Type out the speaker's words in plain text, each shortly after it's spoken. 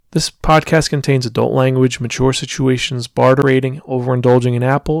This podcast contains adult language, mature situations, bartering, overindulging in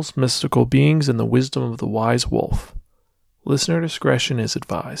apples, mystical beings, and the wisdom of the wise wolf. Listener discretion is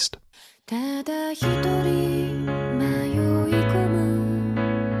advised. ただ一人迷い込む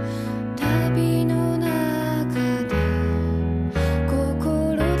旅の中で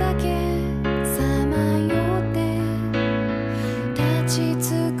心だけさまよって立ち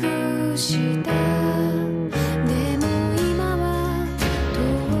尽くしたでも今は遠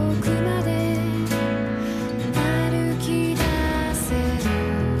くまで歩き出せる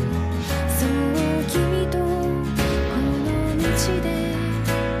そう君とこの道で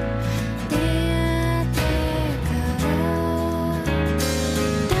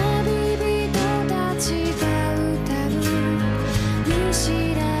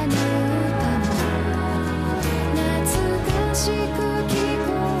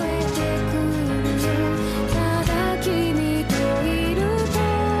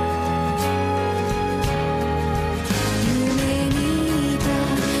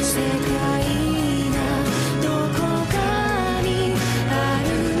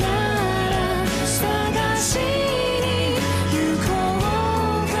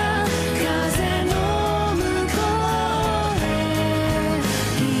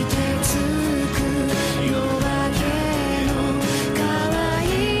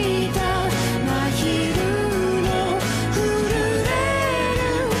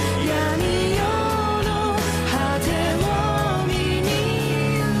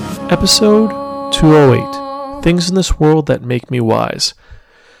Episode 208, Things in This World That Make Me Wise.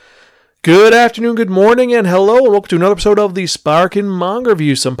 Good afternoon, good morning, and hello, and welcome to another episode of the Sparkin Manga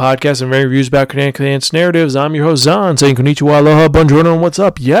Review, some podcasts and reviews about Korean advanced narratives. I'm your host, Zan, saying konnichiwa, aloha, bonjour, and what's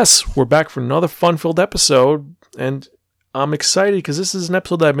up? Yes, we're back for another fun-filled episode, and I'm excited because this is an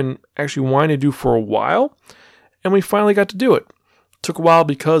episode that I've been actually wanting to do for a while, and we finally got to do it. Took a while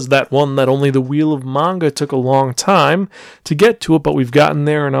because that only the Wheel of Manga took a long time to get to it, but we've gotten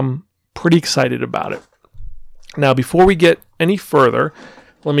there and I'm pretty excited about it. Now, before we get any further,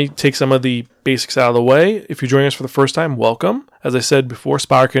 let me take some of the basics out of the way. If you're joining us for the first time, welcome. As I said before,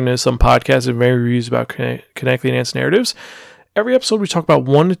 Sparkin is some podcasts and very reviews about canonically enhanced narratives. Every episode we talk about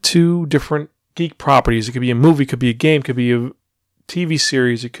 1 to 2 different geek properties. It could be a movie, it could be a game, it could be a TV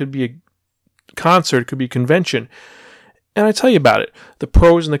series, it could be a concert, it could be a convention. And I tell you about it, the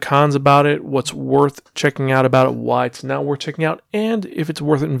pros and the cons about it, what's worth checking out about it, why it's not worth checking out, and if it's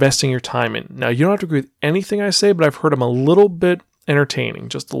worth investing your time in. Now, you don't have to agree with anything I say, but I've heard them a little bit entertaining,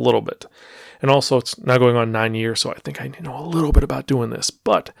 just a little bit. And also, it's now going on 9 years, so I think I know a little bit about doing this.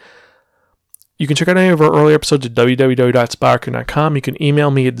 But you can check out any of our earlier episodes at www.sparkin.com. You can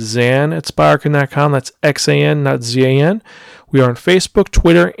email me at zan@sparkin.com. That's X-A-N, not Z-A-N. We are on Facebook,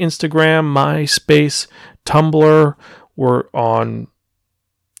 Twitter, Instagram, MySpace, Tumblr. We're on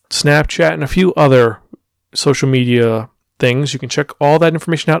Snapchat and a few other social media things. You can check all that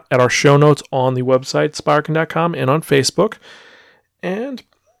information out at our show notes on the website, sparkin.com, and on Facebook. And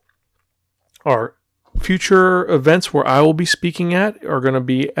our future events where I will be speaking at are going to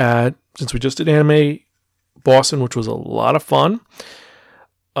be at, since we just did Anime Boston, which was a lot of fun.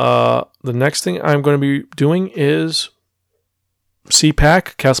 The next thing I'm going to be doing is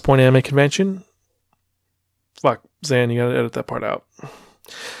CPAC, Castle Point Anime Convention. Fuck, Zan, you gotta edit that part out.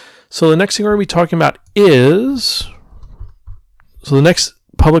 So the next thing we're going to be talking about is... So the next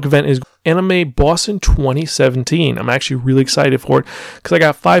public event is Anime Boston 2017. I'm actually really excited for it because I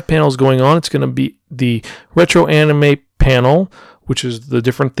got 5 panels going on. It's going to be the retro anime panel, which is the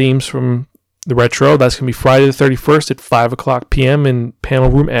different themes from the retro. That's going to be Friday the 31st at 5 o'clock p.m. in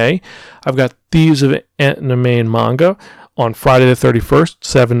panel room A. I've got Thieves of Anime and Manga on Friday the 31st,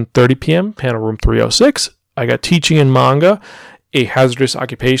 7:30 p.m., panel room 306. I got Teaching in Manga, a hazardous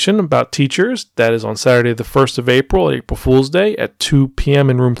occupation about teachers. That is on Saturday the 1st of April, April Fool's Day, at 2 p.m.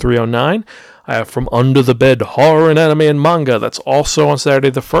 in room 309. I have From Under the Bed, Horror and Anime and Manga. That's also on Saturday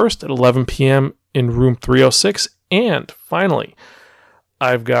the 1st at 11 p.m. in room 306. And finally,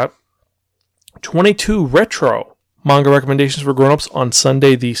 I've got 22 retro manga recommendations for grown-ups on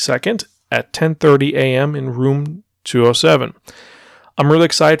Sunday the 2nd at 10:30 a.m. in room 207. I'm really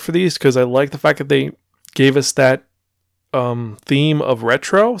excited for these because I like the fact that they gave us that theme of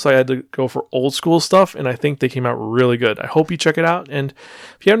retro, so I had to go for old school stuff, and I think they came out really good. I hope you check it out, and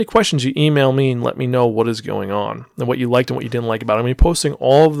if you have any questions, you email me and let me know what is going on and what you liked and what you didn't like about it. I'm going to be posting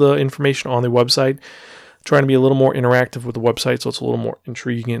all of the information on the website, trying to be a little more interactive with the website so it's a little more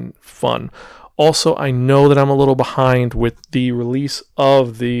intriguing and fun. Also, I know that I'm a little behind with the release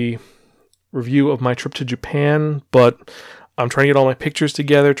of the review of my trip to Japan, but I'm trying to get all my pictures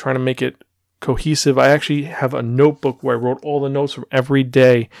together, trying to make it cohesive. I actually have a notebook where I wrote all the notes from every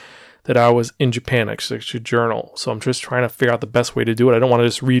day that I was in Japan. I actually journal. So I'm just trying to figure out the best way to do it. I don't want to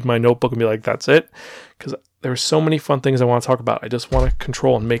just read my notebook and be like, that's it. Because there's so many fun things I want to talk about. I just want to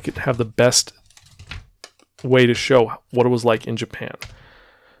control and make it have the best way to show what it was like in Japan.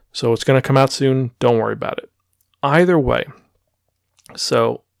 So it's going to come out soon. Don't worry about it. Either way.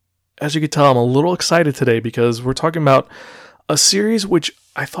 So as you can tell, I'm a little excited today because we're talking about a series which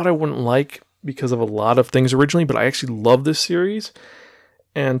I thought I wouldn't like because of a lot of things originally, but I actually love this series.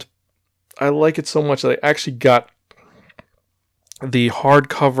 And I like it so much that I actually got the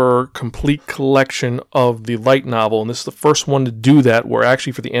hardcover complete collection of the light novel. And this is the first one to do that, where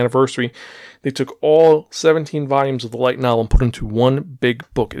actually for the anniversary, they took all 17 volumes of the light novel and put into one big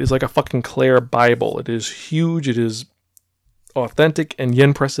book. It is like a fucking Claire Bible. It is huge. It is authentic, and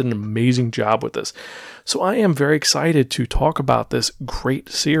Yen Press did an amazing job with this. So I am very excited to talk about this great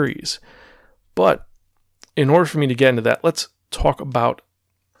series. But in order for me to get into that, let's talk about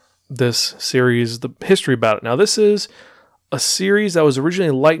this series, the history about it. Now, this is a series that was originally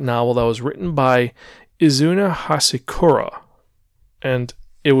a light novel that was written by Izuna Hasekura, and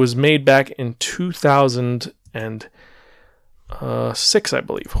it was made back in 2006, I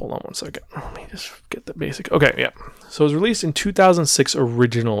believe. Hold on one second. Let me just get the basic. Okay, yeah. So it was released in 2006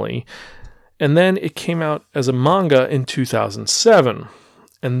 originally, and then it came out as a manga in 2007.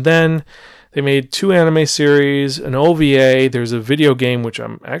 And then they made 2 anime series, an OVA. There's a video game, which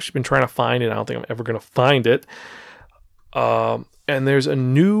I'm actually been trying to find, and I don't think I'm ever going to find it. And there's a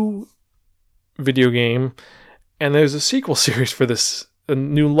new video game, and there's a sequel series for this, a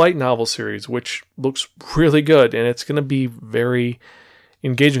new light novel series, which looks really good, and it's going to be very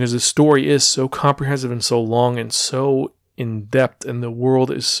engaging because the story is so comprehensive and so long and so in depth, and the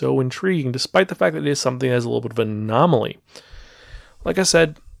world is so intriguing, despite the fact that it is something that is a little bit of an anomaly. Like I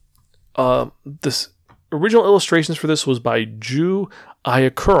said, this original illustrations for this was by Ju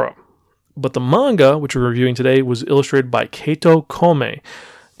Ayakura, but the manga, which we're reviewing today, was illustrated by Kato Kome.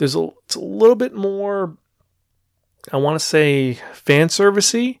 It's a little bit more, I want to say, fan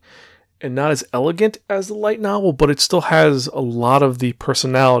servicey and not as elegant as the light novel, but it still has a lot of the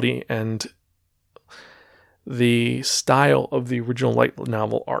personality and the style of the original light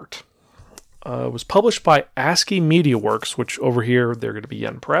novel art. It was published by ASCII Media Works, which over here they're going to be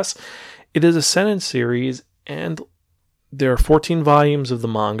Yen Press. It is a Seinen series, and there are 14 volumes of the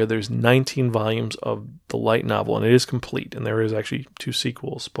manga. There's 19 volumes of the light novel, and it is complete. And there is actually 2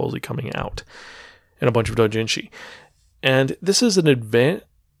 sequels supposedly coming out, and a bunch of doujinshi. And this is an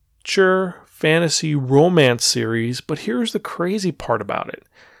adventure, fantasy, romance series, but here's the crazy part about it.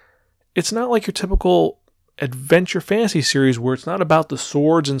 It's not like your typical adventure fantasy series where it's not about the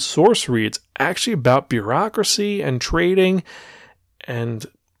swords and sorcery. It's actually about bureaucracy and trading and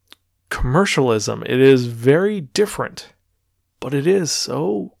commercialism. It is very different, but it is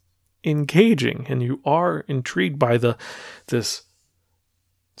so engaging, and you are intrigued by this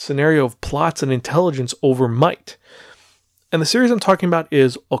scenario of plots and intelligence over might. And the series I'm talking about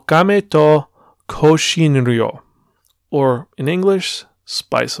is Okame to Koshinryo, or in English,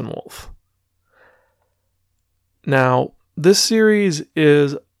 Spice and Wolf. Now, this series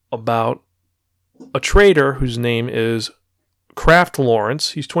is about a trader whose name is Kraft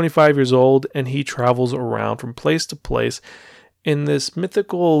Lawrence. He's 25 years old, and he travels around from place to place in this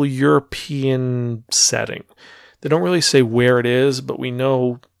mythical European setting. They don't really say where it is, but we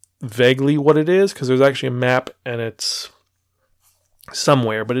know vaguely what it is because there's actually a map and it's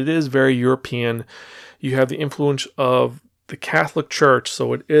somewhere, but it is very European. You have the influence of the Catholic Church,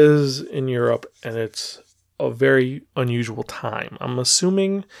 so it is in Europe, and it's a very unusual time. I'm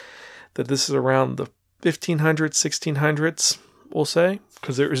assuming that this is around the 1500s, 1600s, we'll say,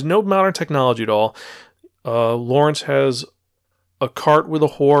 because there is no modern technology at all. Lawrence has a cart with a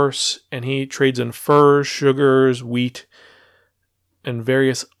horse, and he trades in furs, sugars, wheat, and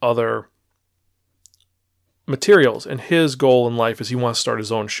various other materials. And his goal in life is he wants to start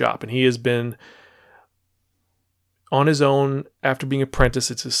his own shop, and he has been on his own after being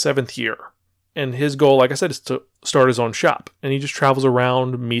apprenticed. It's his 7th year. And his goal, like I said, is to start his own shop. And he just travels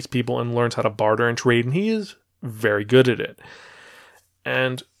around, meets people, and learns how to barter and trade. And he is very good at it.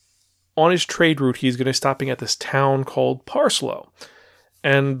 And on his trade route, he's going to be stopping at this town called Parslow.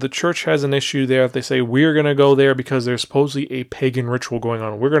 And the church has an issue there. They say, we're going to go there because there's supposedly a pagan ritual going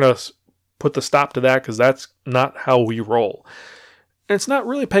on. We're going to put the stop to that because that's not how we roll. And it's not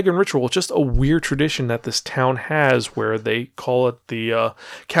really a pagan ritual. It's just a weird tradition that this town has where they call it the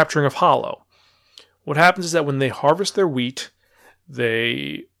capturing of Hollow. What happens is that when they harvest their wheat,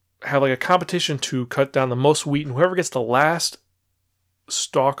 they have like a competition to cut down the most wheat, and whoever gets the last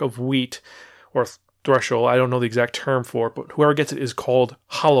stalk of wheat or threshold. I don't know the exact term for it, but whoever gets it is called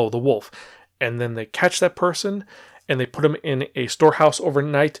Hollow the wolf. And then they catch that person and they put him in a storehouse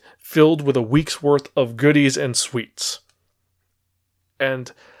overnight filled with a week's worth of goodies and sweets.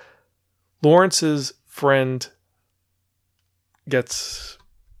 And Lawrence's friend gets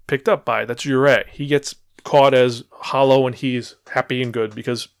picked up by it. That's Ure. He gets caught as Hollow and he's happy and good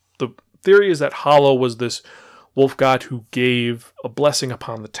because the theory is that Hollow was this wolf god who gave a blessing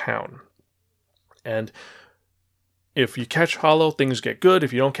upon the town. And if you catch Hollow, things get good.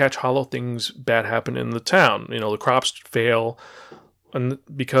 If you don't catch Hollow, things bad happen in the town. The crops fail. And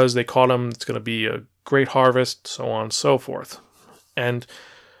because they caught him, it's going to be a great harvest, so on and so forth. And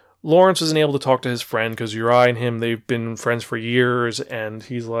Lawrence isn't able to talk to his friend because Uri and him, they've been friends for years. And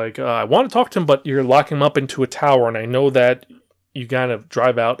he's like, I want to talk to him, but you're locking him up into a tower. And I know that you gotta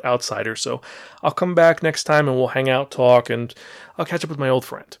drive out outsiders. So I'll come back next time and we'll hang out, talk, and I'll catch up with my old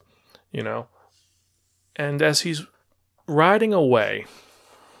friend, And as he's riding away,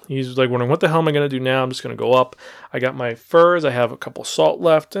 he's like wondering, what the hell am I going to do now? I'm just going to go up. I got my furs. I have a couple salt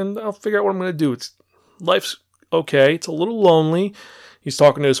left, and I'll figure out what I'm going to do. Life's okay. It's a little lonely. He's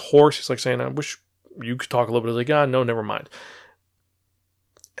talking to his horse. He's like saying, I wish you could talk a little bit. He's like, no, never mind.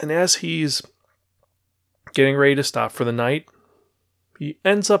 And as he's getting ready to stop for the night, he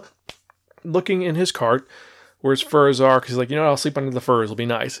ends up looking in his cart where his furs are, because he's like, I'll sleep under the furs. It'll be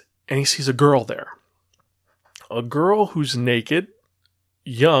nice. And he sees a girl there. A girl who's naked,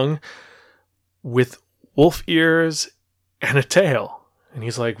 young, with wolf ears and a tail. And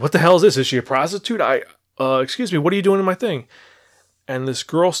he's like, what the hell is this? Is she a prostitute? Excuse me, what are you doing in my thing? And this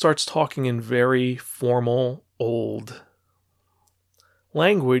girl starts talking in very formal, old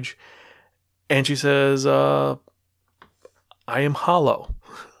language. And she says, I am Hollow.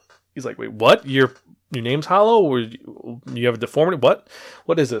 He's like, wait, what? Your name's Hollow? Or you have a deformity? What?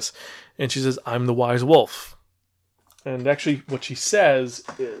 What is this? And she says, I'm the wise wolf. And actually, what she says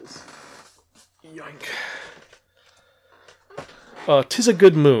is, yoink. 'Tis a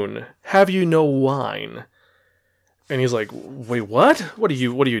good moon. Have you no wine? And he's like, wait, what? What are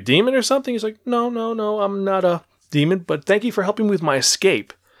you, a demon or something? He's like, no, I'm not a demon, but thank you for helping me with my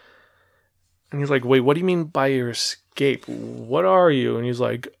escape. And he's like, wait, what do you mean by your escape? What are you? And he's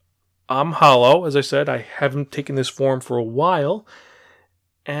like, I'm Hollow. As I said, I haven't taken this form for a while.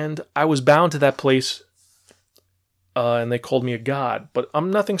 And I was bound to that place, and they called me a god. But I'm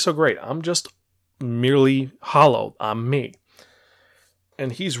nothing so great. I'm just merely Hollow. I'm me.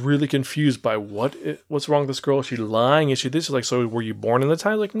 And he's really confused by what's wrong with this girl. Is she lying? Is she this? Like, so were you born in the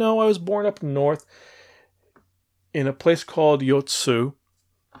time? Like, no, I was born up north in a place called Yotsu.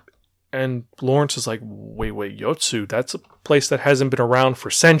 And Lawrence is like, wait, Yotsu? That's a place that hasn't been around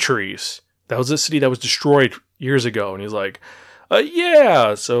for centuries. That was a city that was destroyed years ago. And he's like,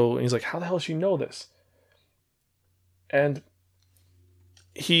 yeah. So he's like, how the hell does she know this? And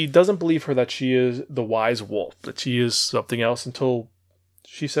he doesn't believe her that she is the wise wolf, that she is something else, until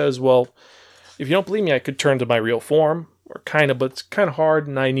she says, well, if you don't believe me, I could turn to my real form, or kind of, but it's kind of hard,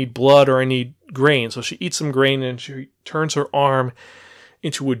 and I need blood or I need grain. So she eats some grain and she turns her arm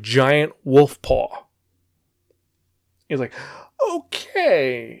into a giant wolf paw. He's like,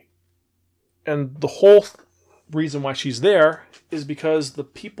 okay. And the whole reason why she's there is because the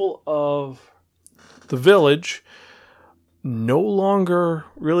people of the village no longer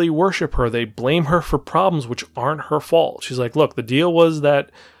really worship her. They blame her for problems which aren't her fault. She's like, look, the deal was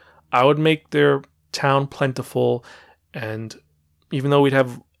that I would make their town plentiful, and even though we'd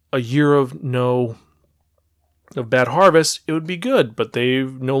have a year of bad harvest, it would be good, but they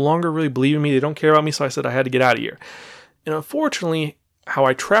no longer really believe in me. They don't care about me, so I said I had to get out of here. And unfortunately, how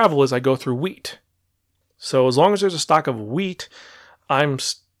I travel is I go through wheat. So as long as there's a stock of wheat, I'm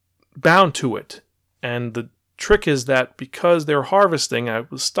bound to it. And the trick is that because they're harvesting, I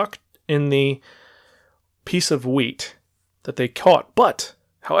was stuck in the piece of wheat that they caught. But,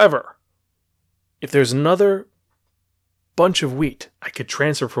 however, if there's another bunch of wheat, I could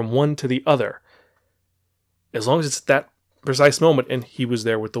transfer from one to the other, as long as it's that precise moment, and he was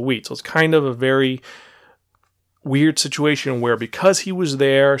there with the wheat. So it's kind of a very weird situation where, because he was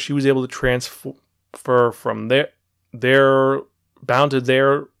there, she was able to transfer from their bound to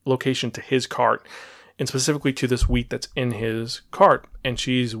their location to his cart, and specifically to this wheat that's in his cart, and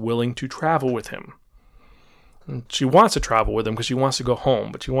she's willing to travel with him. And she wants to travel with him because she wants to go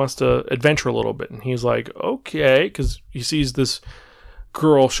home, but she wants to adventure a little bit. And he's like, okay, because he sees this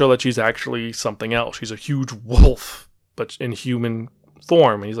girl show that she's actually something else. She's a huge wolf, but in human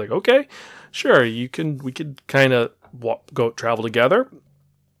form. And he's like, okay, sure, we could kind of go travel together.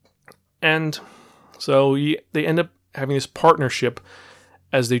 And so they end up having this partnership,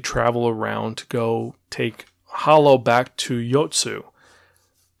 as they travel around to go take Hollow back to Yotsu.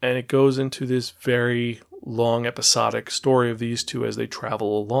 And it goes into this very long episodic story of these two as they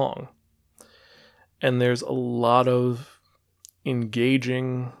travel along. And there's a lot of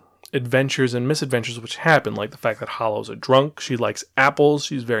engaging adventures and misadventures which happen, like the fact that Hollow's a drunk, she likes apples,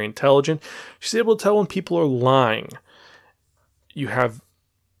 she's very intelligent, she's able to tell when people are lying. You have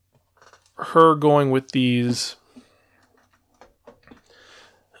her going with these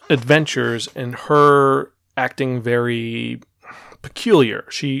adventures and her acting very peculiar.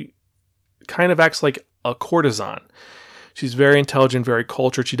 She kind of acts like a courtesan. She's very intelligent, very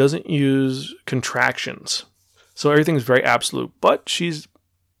cultured. She doesn't use contractions. So everything's very absolute. But she's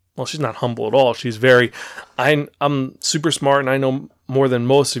not humble at all. She's very, I'm super smart and I know more than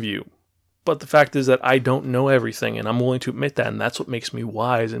most of you. But the fact is that I don't know everything, and I'm willing to admit that, and that's what makes me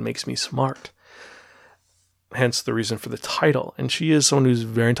wise and makes me smart. Hence the reason for the title. And she is someone who's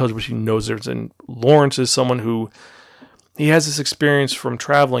very intelligent, but she knows there's, and Lawrence is someone who, he has this experience from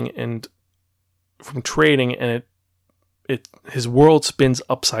traveling and from trading, and his world spins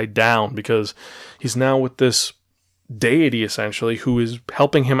upside down because he's now with this deity, essentially, who is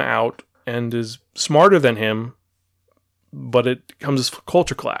helping him out and is smarter than him, but it comes as a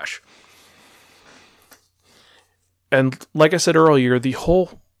culture clash. And like I said earlier, the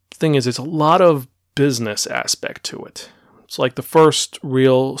whole thing is it's a lot of business aspect to it. It's like the first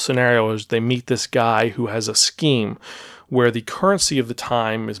real scenario is they meet this guy who has a scheme where the currency of the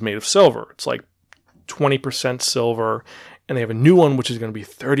time is made of silver. It's like 20% silver, and they have a new one which is going to be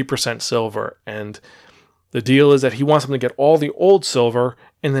 30% silver. And the deal is that he wants them to get all the old silver,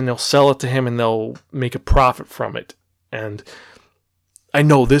 and then they'll sell it to him and they'll make a profit from it. And I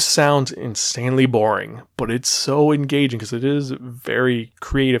know this sounds insanely boring, but it's so engaging because it is very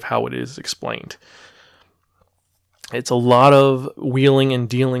creative how it is explained. It's a lot of wheeling and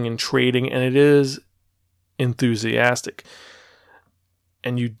dealing and trading, and it is enthusiastic.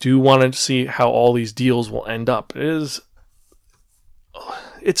 And you do want to see how all these deals will end up. It's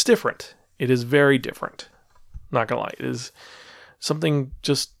different. It is very different. Not gonna lie. It is something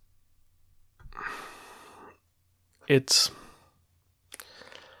just... It's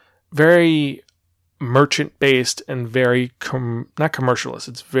very merchant-based and very, not commercialist.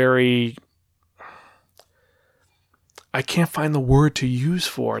 It's very... I can't find the word to use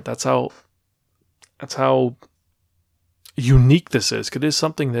for it. That's how unique this is. Because it is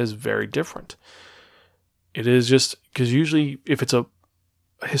something that is very different. It is just... Because usually, if it's a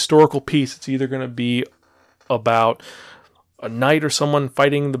historical piece, it's either going to be about a knight or someone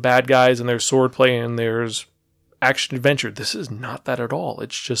fighting the bad guys, and there's swordplay, and there's action adventure. This is not that at all.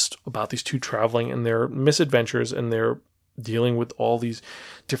 It's just about these two traveling and their misadventures, and they're dealing with all these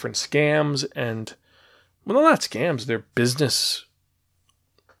different scams and, well, they're not scams, they're business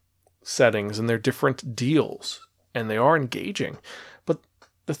settings and they're different deals, and they are engaging. But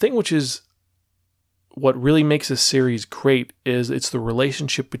the thing which is what really makes this series great is it's the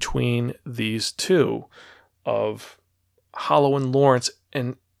relationship between these two of Hollow and Lawrence,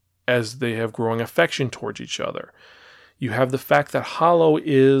 and as they have growing affection towards each other. You have the fact that Hollow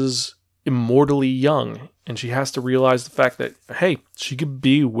is immortally young, and she has to realize the fact that, hey, she could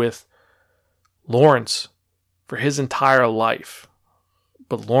be with Lawrence for his entire life,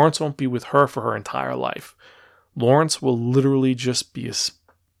 but Lawrence won't be with her for her entire life. Lawrence will literally just be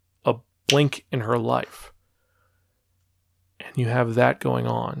a blink in her life. And you have that going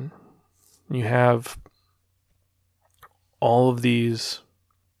on. You have all of these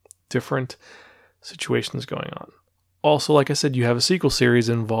different situations going on. Also, like I said, you have a sequel series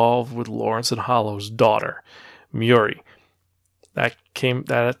involved with Lawrence and Hollow's daughter, Muri.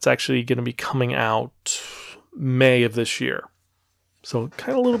 That's actually going to be coming out May of this year. So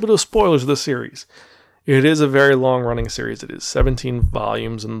kind of a little bit of spoilers of the series. It is a very long running series. It is 17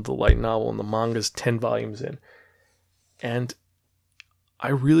 volumes in the light novel, and the manga is 10 volumes in. And I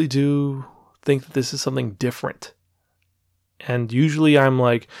really do think that this is something different. And usually I'm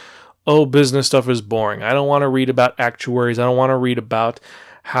like, oh, business stuff is boring. I don't want to read about actuaries. I don't want to read about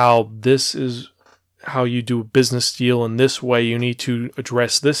how this is how you do a business deal in this way. You need to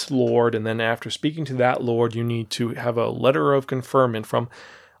address this lord, and then after speaking to that lord, you need to have a letter of conferment from...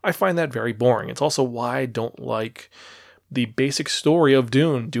 I find that very boring. It's also why I don't like the basic story of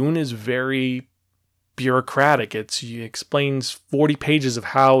Dune. Dune is very bureaucratic. It explains 40 pages of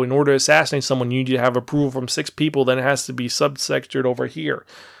how, in order to assassinate someone, you need to have approval from 6 people, then it has to be subsectored over here.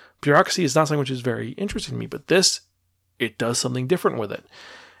 Bureaucracy is not something which is very interesting to me, but this, it does something different with it.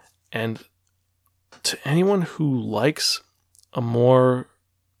 And to anyone who likes a more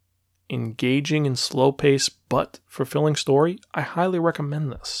engaging and slow-paced but fulfilling story, I highly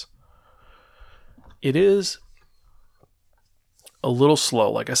recommend this. It is a little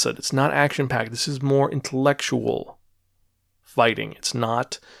slow. Like I said, it's not action-packed. This is more intellectual fighting. It's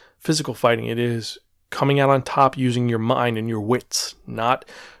not physical fighting. It is coming out on top using your mind and your wits, not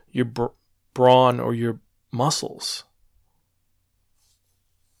your brawn or your muscles.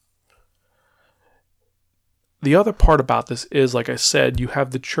 The other part about this is, like I said, you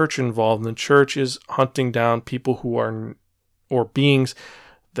have the church involved, and the church is hunting down people who are, or beings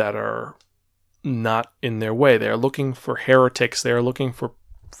that are not in their way. They are looking for heretics. They are looking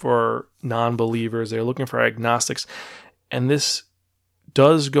for non-believers. They are looking for agnostics. And this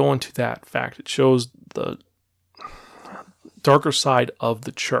does go into that fact. It shows the darker side of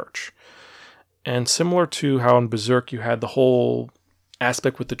the church. And similar to how in Berserk you had the whole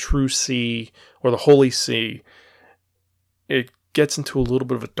aspect with the true sea or the holy sea, it gets into a little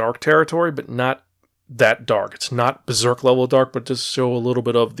bit of a dark territory, but not that dark. It's not Berserk level dark, but just show a little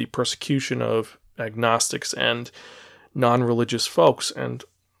bit of the persecution of agnostics and non-religious folks. And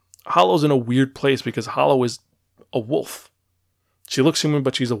Hollow's in a weird place because Hollow is a wolf. She looks human,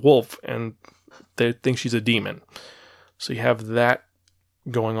 but she's a wolf, and they think she's a demon. So you have that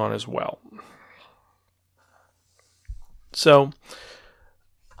going on as well. So,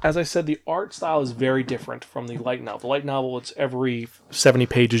 as I said, the art style is very different from the light novel. The light novel, it's every 70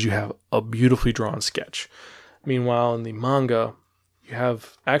 pages you have a beautifully drawn sketch. Meanwhile, in the manga, you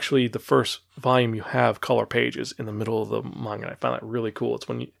have, actually the first volume you have color pages in the middle of the manga. I find that really cool. It's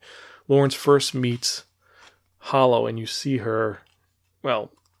when Lawrence first meets Hollow and you see her,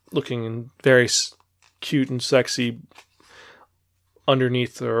 well, looking very cute and sexy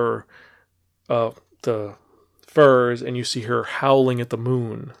underneath her, the furs, and you see her howling at the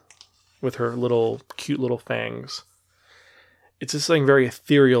moon with her cute little fangs. It's just something very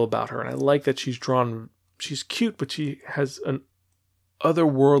ethereal about her, and I like that she's cute, but she has an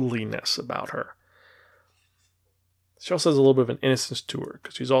otherworldliness about her. She also has a little bit of an innocence to her,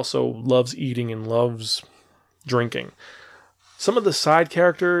 because she also loves eating and loves drinking. Some of the side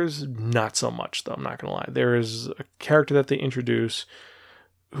characters, not so much, though, I'm not going to lie. There is a character that they introduce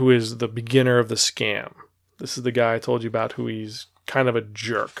who is the beginner of the scam. This is the guy I told you about, who he's kind of a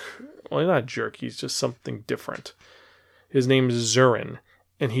jerk. Well, he's not a jerk. He's just something different. His name is Zurin.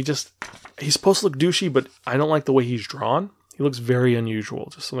 And he's supposed to look douchey, but I don't like the way he's drawn. He looks very unusual.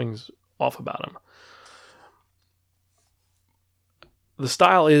 Just something's off about him. The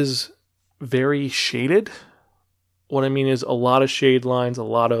style is very shaded. What I mean is a lot of shade lines, a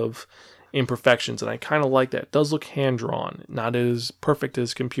lot of imperfections. And I kind of like that. It does look hand-drawn. Not as perfect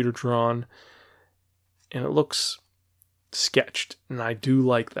as computer-drawn. And it looks sketched, and I do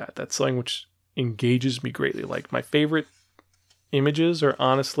like that. That's something which engages me greatly. Like, my favorite images are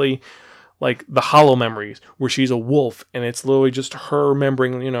honestly like the Hollow memories, where she's a wolf, and it's literally just her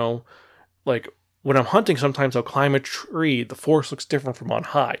remembering, like, when I'm hunting, sometimes I'll climb a tree, the forest looks different from on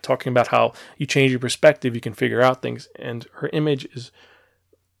high, talking about how you change your perspective, you can figure out things, and her image is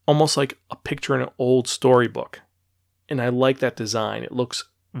almost like a picture in an old storybook. And I like that design. It looks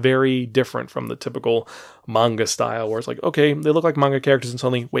very different from the typical manga style, where it's like, okay, they look like manga characters, and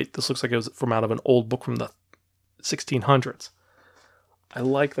suddenly, wait, this looks like it was from out of an old book from the 1600s. I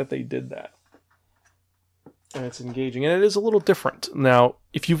like that they did that. And it's engaging, and it is a little different. Now,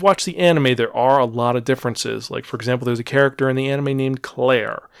 if you've watched the anime, there are a lot of differences. Like, for example, there's a character in the anime named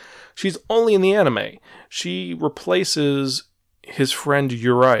Claire. She's only in the anime. She replaces his friend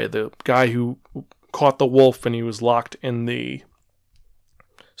Uriah, the guy who caught the wolf and he was locked in the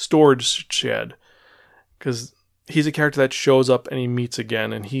storage shed, because he's a character that shows up and he meets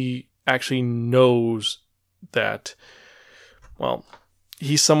again, and he actually knows that, well,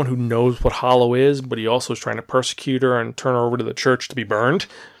 he's someone who knows what Hollow is, but he also is trying to persecute her and turn her over to the church to be burned.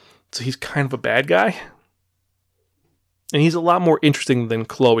 So he's kind of a bad guy. And he's a lot more interesting than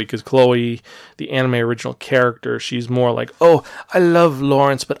Chloe, because Chloe, the anime original character, she's more like, oh, I love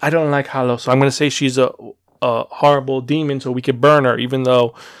Lawrence, but I don't like Hollow, so I'm going to say she's a horrible demon so we could burn her, even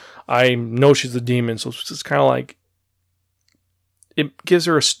though I know she's a demon. So it's just kind of like, it gives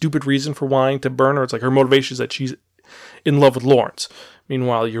her a stupid reason for wanting to burn her. It's like her motivation is that she's in love with Lawrence.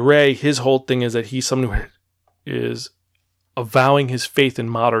 Meanwhile, Uriah, his whole thing is that he's someone who is avowing his faith in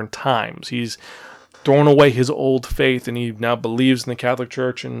modern times. He's thrown away his old faith, and he now believes in the Catholic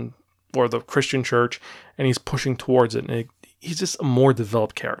Church or the Christian Church, and he's pushing towards it. And he's just a more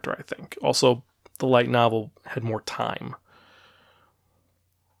developed character, I think. Also, the light novel had more time.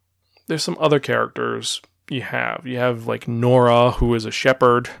 There's some other characters you have. You have like Nora, who is a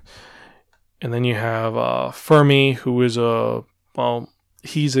shepherd, and then you have Fermi, who is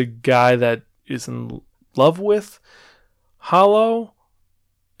he's a guy that is in love with Hollow,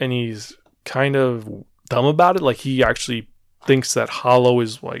 and he's kind of dumb about it. Like, he actually thinks that Hollow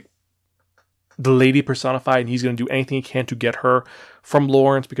is like the lady personified, and he's going to do anything he can to get her from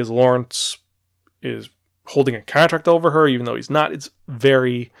Lawrence, because Lawrence is holding a contract over her, even though he's not. It's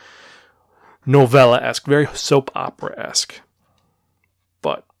very novella-esque, very soap opera-esque.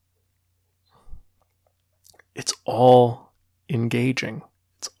 But it's all engaging.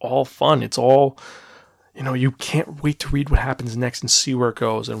 It's all fun. It's all, you can't wait to read what happens next and see where it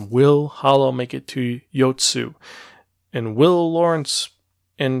goes. And will Hollow make it to Yotsu? And will Lawrence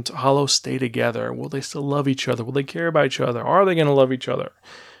and Hollow stay together? Will they still love each other? Will they care about each other? Are they going to love each other?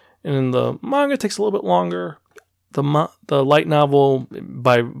 And the manga takes a little bit longer. The light novel,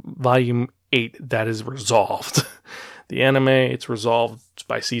 by volume 8, that is resolved. The anime, it's resolved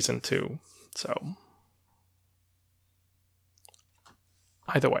by season 2. So,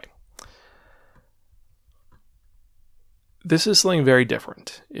 either way, this is something very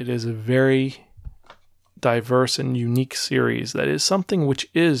different. It is a very diverse and unique series that is something which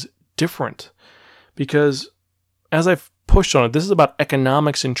is different, because as I've pushed on it, this is about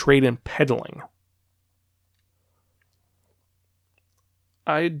economics and trade and peddling.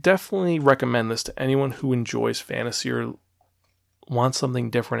 I definitely recommend this to anyone who enjoys fantasy or wants something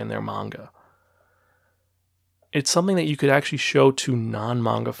different in their manga. It's something that you could actually show to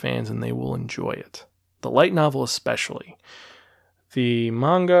non-manga fans and they will enjoy it. The light novel especially. The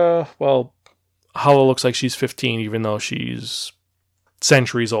manga, well, Hollow looks like she's 15 even though she's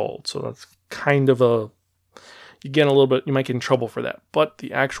centuries old. So that's kind of you might get in trouble for that. But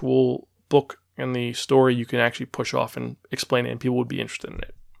the actual book and the story, you can actually push off and explain it, and people would be interested in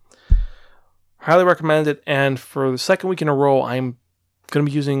it. Highly recommend it. And for the second week in a row, I'm going to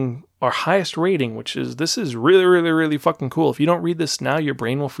be using our highest rating, this is really, really, really fucking cool. If you don't read this now, your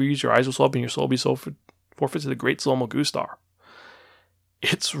brain will freeze, your eyes will swell up, and your soul will be forfeit to the great Zolmo Gustar.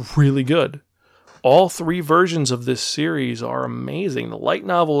 It's really good. All 3 versions of this series are amazing. The light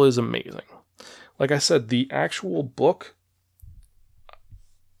novel is amazing. Like I said, the actual book,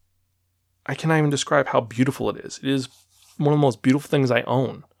 I cannot even describe how beautiful it is. It is one of the most beautiful things I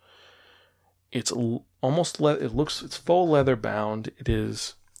own. It's it's full leather bound. It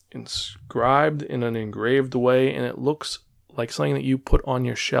is inscribed in an engraved way, and it looks like something that you put on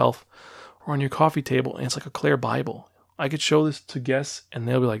your shelf or on your coffee table, and it's like a clear Bible. I could show this to guests, and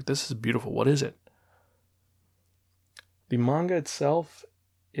they'll be like, this is beautiful. What is it? The manga itself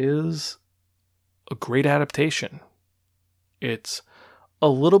is a great adaptation. It's a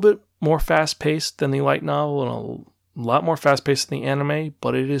little bit more fast-paced than the light novel and a lot more fast-paced than the anime,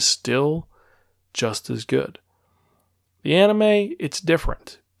 but it is still just as good. The anime, it's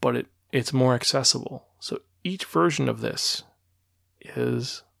different, but it's more accessible. So each version of this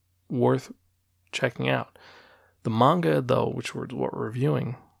is worth checking out. The manga, though, which we're what we're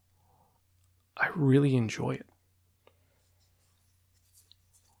reviewing, I really enjoy it.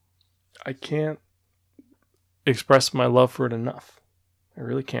 I can't express my love for it enough. I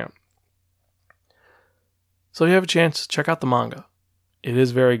really can't. So if you have a chance, check out the manga. It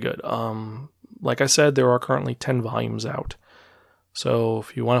is very good. Like I said, there are currently 10 volumes out. So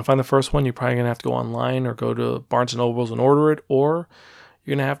if you want to find the first one, you're probably going to have to go online or go to Barnes & Nobles and order it, or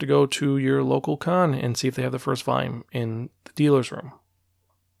you're going to have to go to your local con and see if they have the first volume in the dealer's room.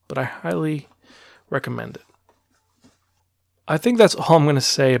 But I highly recommend it. I think that's all I'm going to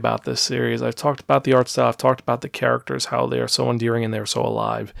say about this series. I've talked about the art style, I've talked about the characters, how they are so endearing and they're so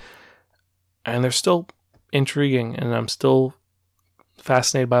alive. And they're still intriguing, and I'm still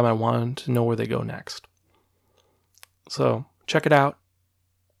fascinated by them. I want to know where they go next. So, check it out.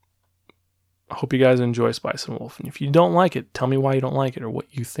 I hope you guys enjoy Spice and Wolf. And if you don't like it, tell me why you don't like it or what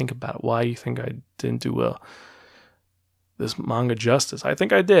you think about it. Why you think I didn't do this manga justice. I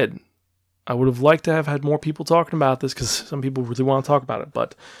think I did. I would have liked to have had more people talking about this because some people really want to talk about it,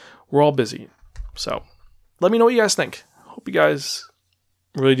 but we're all busy. So, let me know what you guys think. Hope you guys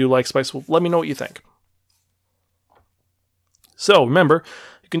really do like Spice Wolf. Let me know what you think. So, remember,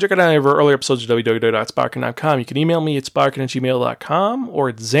 you can check out any of our earlier episodes at www.sparkin.com. You can email me at sparkin@gmail.com or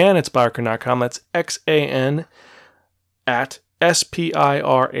at zan@sparkin.com. That's XAN at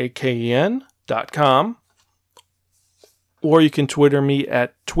SPIRAKEN.com. Or you can Twitter me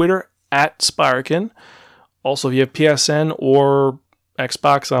at Twitter@Sparkin. Also, if you have PSN or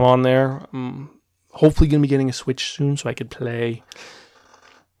Xbox, I'm on there. I'm hopefully going to be getting a Switch soon so I could play.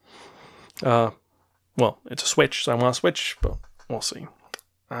 Well, it's a Switch, so I want a Switch, but we'll see.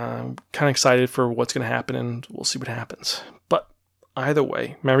 I'm kind of excited for what's going to happen, and we'll see what happens. But either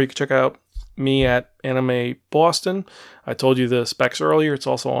way, remember you can check out me at Anime Boston. I told you the specs earlier. It's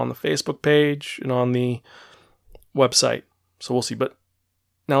also on the Facebook page and on the website. So we'll see. But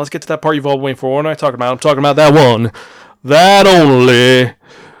now let's get to that part you've all been waiting for. What am I talking about? I'm talking about that one. That only.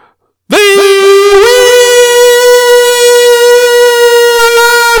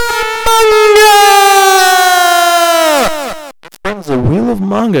 The Wheel of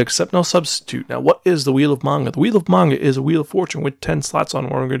Manga, except no substitute. Now, what is the Wheel of Manga? The Wheel of Manga is a Wheel of Fortune with 10 slots on.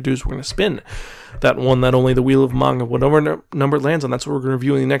 What we're going to do is we're going to spin that one, that only the Wheel of Manga. Whatever number it lands on, that's what we're going to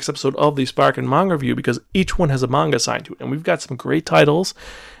review in the next episode of the Sparkin Manga Review, because each one has a manga assigned to it. And we've got some great titles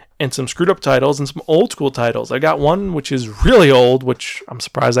and some screwed up titles and some old school titles. I got one which is really old, which I'm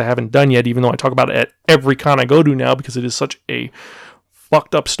surprised I haven't done yet, even though I talk about it at every con I go to now because it is such a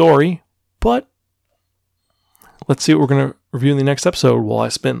fucked up story. But let's see what we're going to review in the next episode while I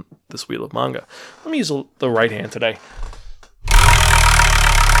spin this Wheel of Manga. Let me use the right hand today.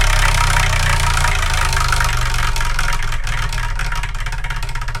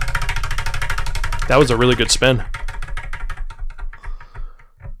 That was a really good spin.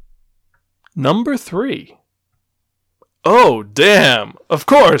 Number 3. Oh, damn. Of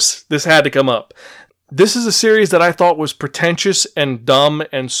course, this had to come up. This is a series that I thought was pretentious and dumb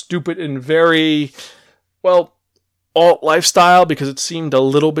and stupid and very, well, alt lifestyle because it seemed a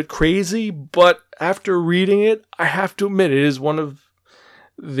little bit crazy, but after reading it, I have to admit it is one of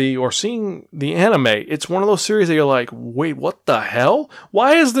seeing the anime, it's one of those series that you're like, wait, what the hell?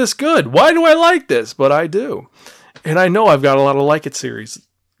 Why is this good? Why do I like this? But I do. And I know I've got a lot of like it series,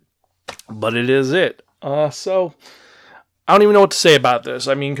 but it is it. So I don't even know what to say about this.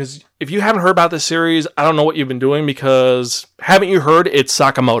 I mean, because if you haven't heard about this series, I don't know what you've been doing, because haven't you heard it's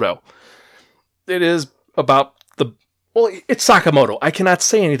Sakamoto? It is about it's Sakamoto. I cannot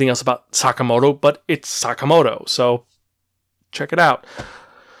say anything else about Sakamoto, but it's Sakamoto. So check it out.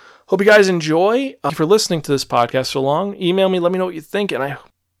 Hope you guys enjoy. Thank you for listening to this podcast so long. Email me, let me know what you think, and I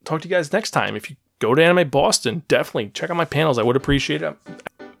talk to you guys next time. If you go to Anime Boston, definitely check out my panels. I would appreciate it.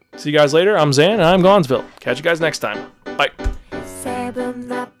 See you guys later. I'm Zan, and I'm Gonzville. Catch you guys next time. Bye.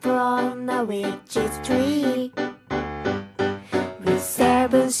 7 up on a witch's tree, with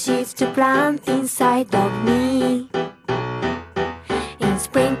 7 seeds to plant inside of me. In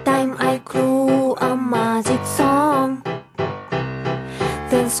springtime I grew a magic song,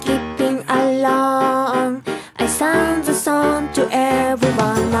 then skipping along I sang the song to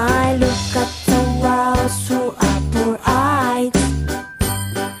everyone. I look at the world through apple eyes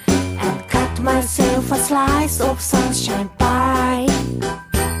and cut myself a slice of sunshine pie.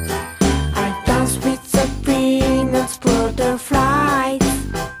 I dance with the peanuts, butterflies,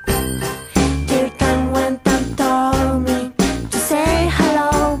 till time went and told me to say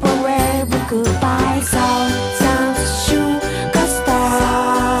hello, wherever goodbye. Sounds sugar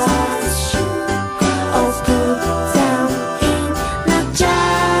stars, oh, put them in a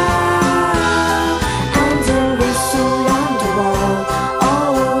jar, and then whistle around the world,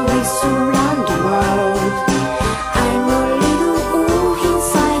 oh, whistle around the world. I'm a little ooh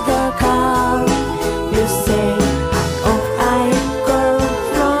inside the car. You say I go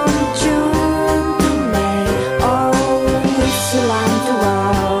from June to May, oh, whistle around the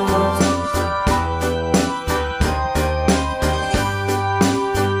world.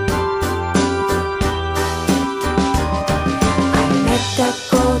 I met the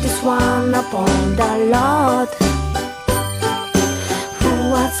goddess one upon the Lord, who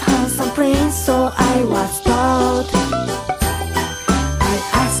was handsome prince, so I was